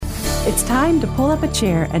It's time to pull up a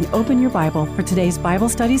chair and open your Bible for today's Bible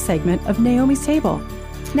study segment of Naomi's Table.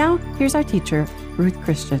 Now, here's our teacher, Ruth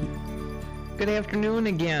Christian. Good afternoon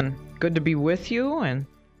again. Good to be with you. And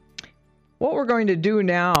what we're going to do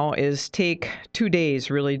now is take 2 days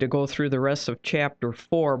really to go through the rest of chapter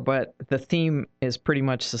 4, but the theme is pretty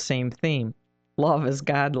much the same theme. Love as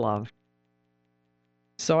God loved.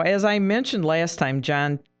 So as I mentioned last time,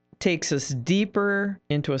 John takes us deeper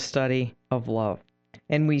into a study of love.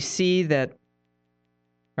 And we see that,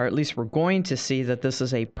 or at least we're going to see that this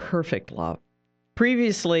is a perfect love.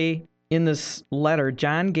 Previously in this letter,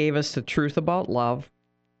 John gave us the truth about love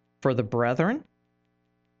for the brethren,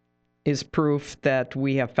 is proof that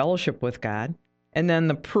we have fellowship with God. And then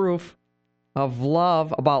the proof of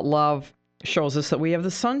love, about love, shows us that we have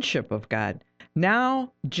the sonship of God.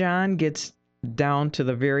 Now, John gets down to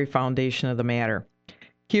the very foundation of the matter.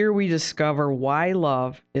 Here we discover why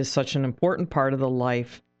love is such an important part of the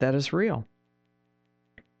life that is real.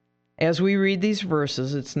 As we read these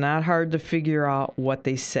verses, it's not hard to figure out what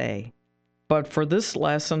they say. But for this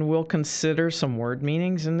lesson, we'll consider some word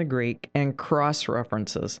meanings in the Greek and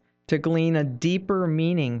cross-references to glean a deeper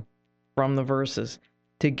meaning from the verses,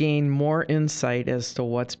 to gain more insight as to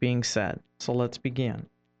what's being said. So let's begin.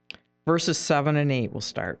 Verses 7 and 8 we'll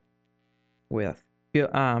start with.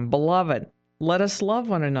 Beloved, let us love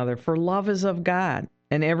one another, for love is of God,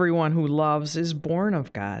 and everyone who loves is born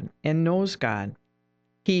of God and knows God.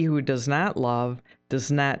 He who does not love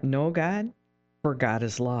does not know God, for God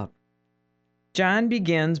is love. John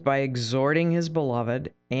begins by exhorting his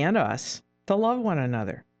beloved and us to love one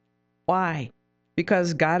another. Why?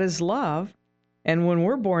 Because God is love, and when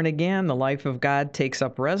we're born again, the life of God takes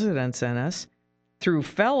up residence in us. Through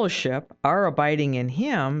fellowship, our abiding in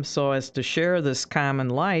Him, so as to share this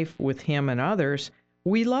common life with Him and others,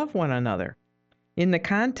 we love one another. In the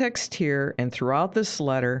context here and throughout this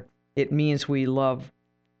letter, it means we love.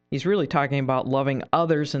 He's really talking about loving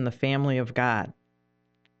others in the family of God.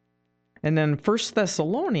 And then 1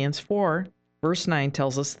 Thessalonians 4, verse 9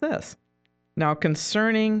 tells us this. Now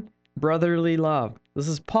concerning brotherly love, this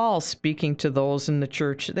is Paul speaking to those in the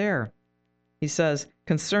church there. He says,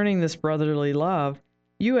 concerning this brotherly love,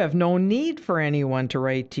 you have no need for anyone to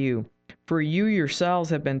write to you, for you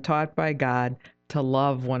yourselves have been taught by God to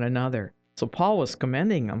love one another. So Paul was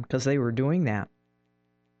commending them because they were doing that.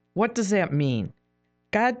 What does that mean?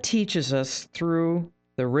 God teaches us through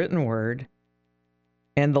the written word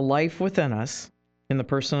and the life within us in the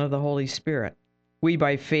person of the Holy Spirit. We,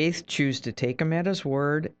 by faith, choose to take him at his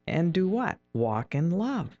word and do what? Walk in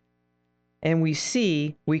love. And we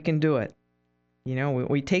see we can do it. You know,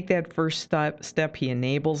 we take that first step, he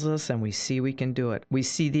enables us, and we see we can do it. We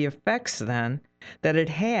see the effects then that it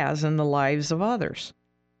has in the lives of others.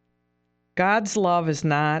 God's love is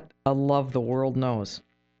not a love the world knows.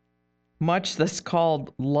 Much that's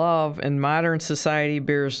called love in modern society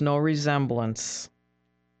bears no resemblance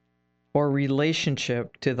or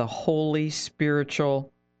relationship to the holy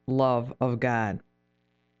spiritual love of God.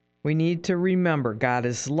 We need to remember God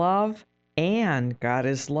is love and God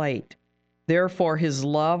is light. Therefore, his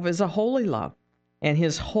love is a holy love, and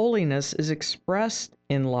his holiness is expressed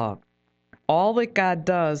in love. All that God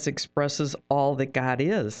does expresses all that God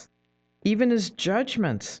is. Even his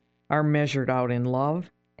judgments are measured out in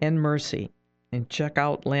love and mercy. And check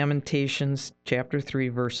out Lamentations chapter 3,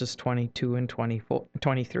 verses 22 and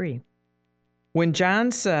 23. When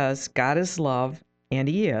John says God is love, and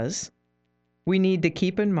he is, we need to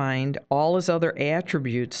keep in mind all his other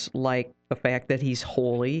attributes, like the fact that he's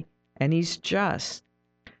holy and he's just.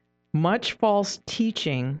 Much false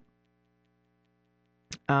teaching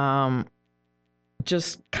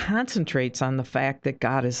just concentrates on the fact that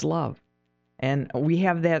God is love. And we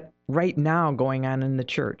have that right now going on in the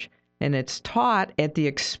church. And it's taught at the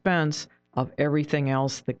expense of everything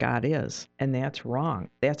else that God is. And that's wrong.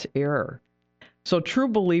 That's error. So true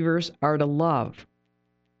believers are to love.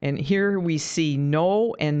 And here we see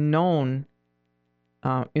know and known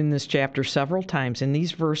in this chapter several times in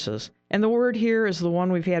these verses. And the word here is the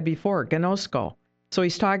one we've had before, gnosko. So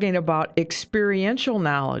he's talking about experiential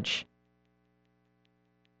knowledge.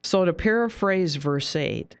 So to paraphrase verse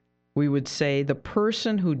 8, we would say the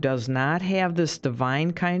person who does not have this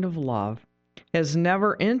divine kind of love has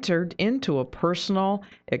never entered into a personal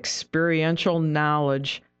experiential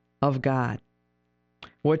knowledge of God.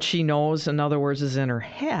 What she knows, in other words, is in her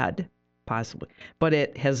head, possibly, but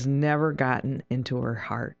it has never gotten into her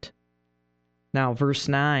heart. Now, verse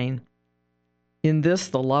 9, in this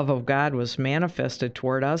the love of God was manifested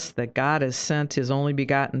toward us, that God has sent his only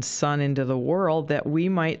begotten Son into the world that we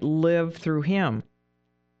might live through him.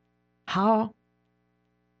 How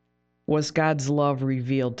was God's love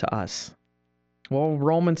revealed to us? Well,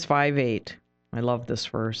 Romans 5:8. I love this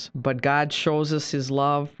verse. But God shows us his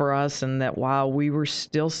love for us, and that while we were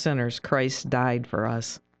still sinners, Christ died for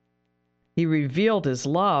us. He revealed his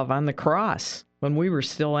love on the cross when we were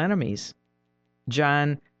still enemies.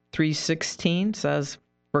 John 3:16 says,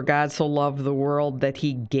 for God so loved the world that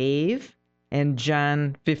he gave. And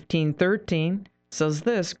John 15:13 says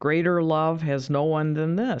this, greater love has no one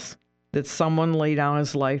than this, that someone lay down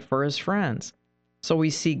his life for his friends. So we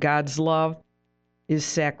see God's love is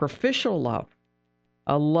sacrificial love,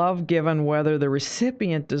 a love given whether the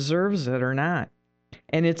recipient deserves it or not.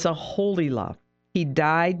 And it's a holy love. He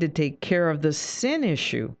died to take care of the sin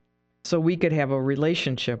issue so we could have a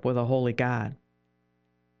relationship with a holy God.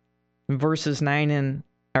 In verses 10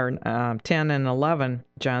 and 11,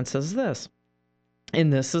 John says this,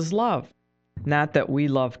 and this is love, not that we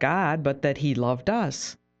love God, but that he loved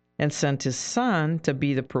us and sent his Son to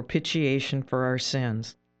be the propitiation for our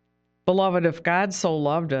sins. Beloved, if God so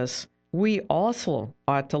loved us, we also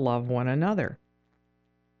ought to love one another.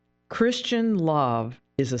 Christian love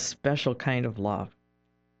is a special kind of love.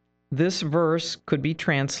 This verse could be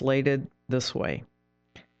translated this way.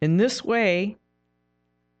 In this way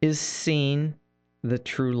is seen the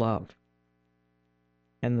true love.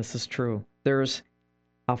 And this is true. There's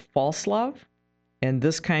a false love, and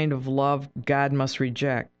this kind of love God must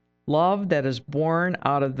reject. Love that is born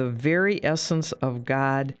out of the very essence of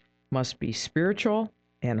God must be spiritual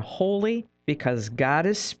and holy, because God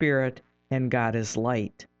is spirit and God is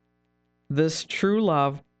light. This true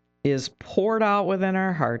love is poured out within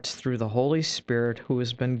our hearts through the Holy Spirit who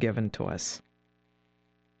has been given to us.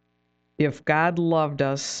 If God loved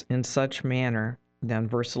us in such manner, then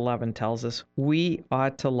verse 11 tells us, we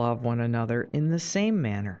ought to love one another in the same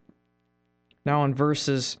manner. Now in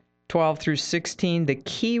verses 12 through 16, the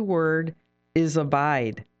key word is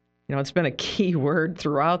abide. You know, it's been a key word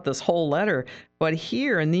throughout this whole letter, but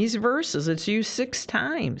here in these verses, it's used 6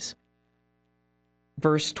 times.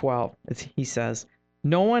 Verse 12, he says,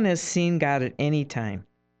 no one has seen God at any time.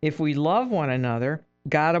 If we love one another,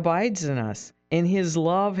 God abides in us, and his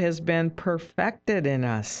love has been perfected in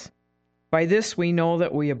us. By this we know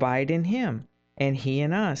that we abide in him, and he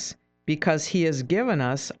in us, because he has given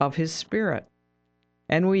us of his Spirit.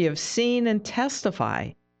 And we have seen and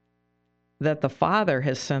testify that the Father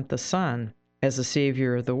has sent the Son as the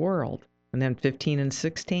Savior of the world. And then 15 and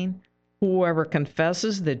 16, whoever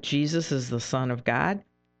confesses that Jesus is the Son of God,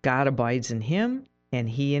 God abides in him, and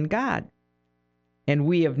he in God. And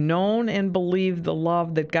we have known and believed the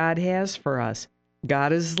love that God has for us.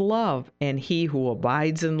 God is love, and he who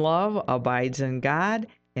abides in love abides in God,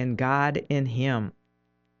 and God in him.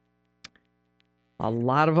 A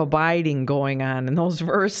lot of abiding going on in those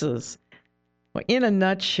verses. Well, in a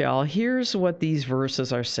nutshell, here's what these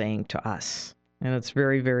verses are saying to us. And it's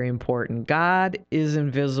very, very important. God is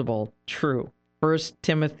invisible, true. 1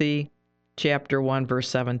 Timothy chapter 1, verse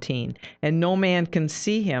 17. And no man can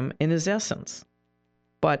see him in his essence.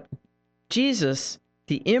 But Jesus,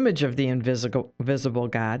 the image of the invisible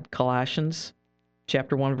God, Colossians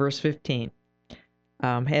chapter 1, verse 15,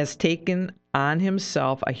 has taken on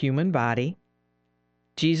himself a human body.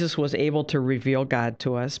 Jesus was able to reveal God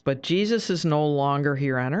to us, but Jesus is no longer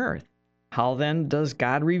here on earth. How then does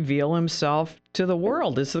God reveal himself to the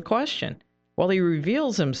world is the question. Well, he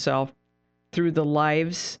reveals himself through the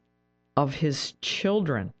lives of his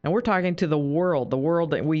children. And we're talking to the world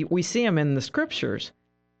that we see him in the scriptures,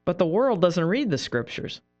 but the world doesn't read the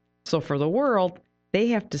scriptures. So for the world, they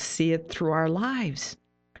have to see it through our lives.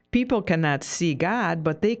 People cannot see God,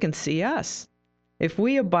 but they can see us. If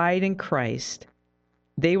we abide in Christ,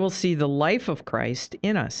 they will see the life of Christ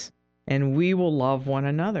in us, and we will love one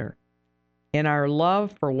another. And our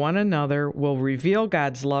love for one another will reveal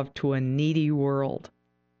God's love to a needy world.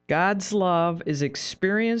 God's love is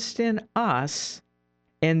experienced in us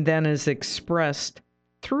and then is expressed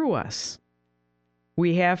through us.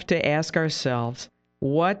 We have to ask ourselves,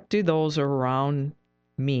 what do those around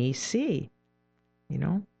me see? You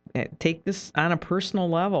know, take this on a personal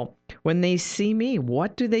level. When they see me,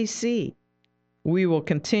 what do they see? We will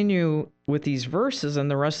continue with these verses and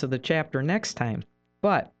the rest of the chapter next time.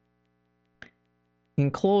 But in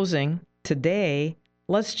closing, today,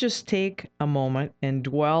 let's just take a moment and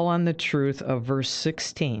dwell on the truth of verse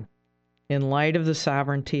 16 in light of the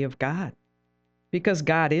sovereignty of God. Because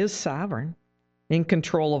God is sovereign, in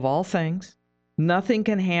control of all things. Nothing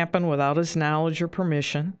can happen without his knowledge or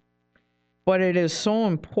permission. But it is so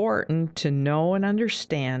important to know and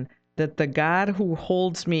understand that the God who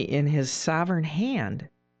holds me in his sovereign hand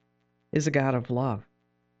is a God of love.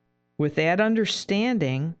 With that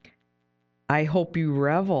understanding, I hope you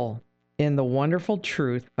revel in the wonderful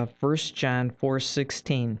truth of 1 John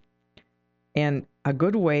 4:16. And a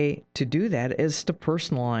good way to do that is to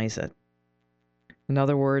personalize it. In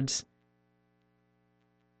other words,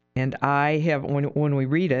 and I have, when we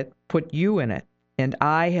read it, put you in it. And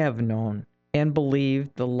I have known and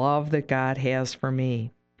believed the love that God has for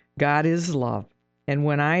me. God is love. And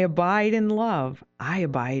when I abide in love, I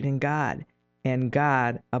abide in God, and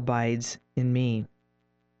God abides in me.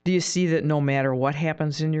 Do you see that no matter what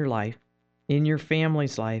happens in your life, in your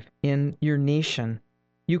family's life, in your nation,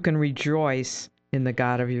 you can rejoice in the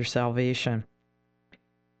God of your salvation?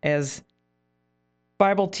 As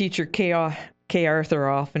Bible teacher K. Arthur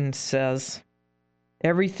often says,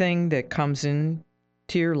 everything that comes into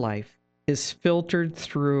your life is filtered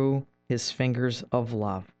through his fingers of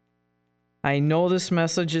love. I know this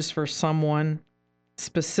message is for someone,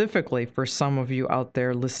 specifically for some of you out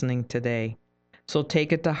there listening today. So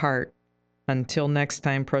take it to heart. Until next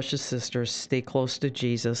time, precious sisters, stay close to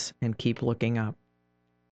Jesus and keep looking up.